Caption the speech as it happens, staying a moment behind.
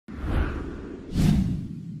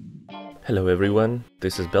Hello everyone,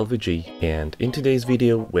 this is Belvig, and in today's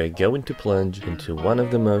video we're going to plunge into one of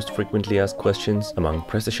the most frequently asked questions among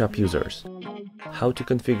PrestaShop users: how to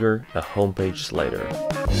configure a homepage slider.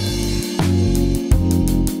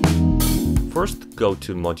 First, go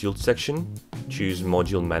to Module section, choose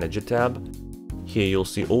Module Manager tab. Here you'll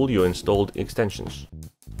see all your installed extensions.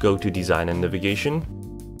 Go to Design and Navigation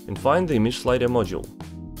and find the Image Slider module,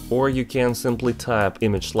 or you can simply type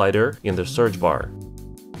Image Slider in the search bar.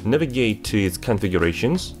 Navigate to its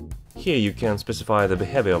configurations. Here you can specify the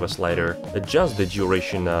behavior of a slider, adjust the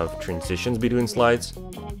duration of transitions between slides.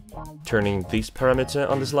 Turning this parameter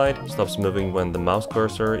on the slide stops moving when the mouse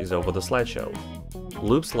cursor is over the slideshow.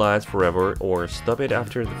 Loop slides forever or stop it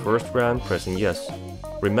after the first round pressing yes.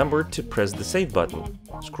 Remember to press the Save button.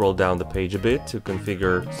 Scroll down the page a bit to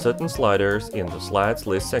configure certain sliders in the Slides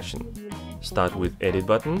List section. Start with Edit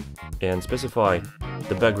button and specify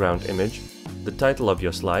the background image, the title of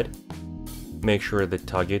your slide, make sure the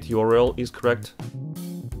target URL is correct,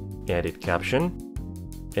 edit caption,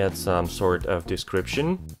 add some sort of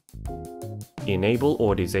description, enable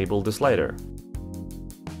or disable the slider.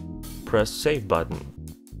 Press Save button.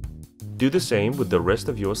 Do the same with the rest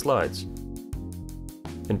of your slides.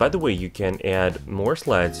 And by the way, you can add more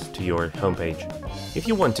slides to your homepage. If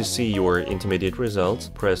you want to see your intermediate results,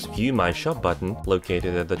 press View My Shop button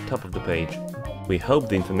located at the top of the page. We hope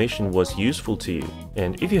the information was useful to you,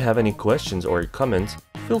 and if you have any questions or comments,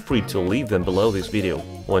 feel free to leave them below this video.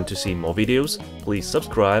 Want to see more videos? Please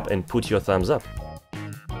subscribe and put your thumbs up.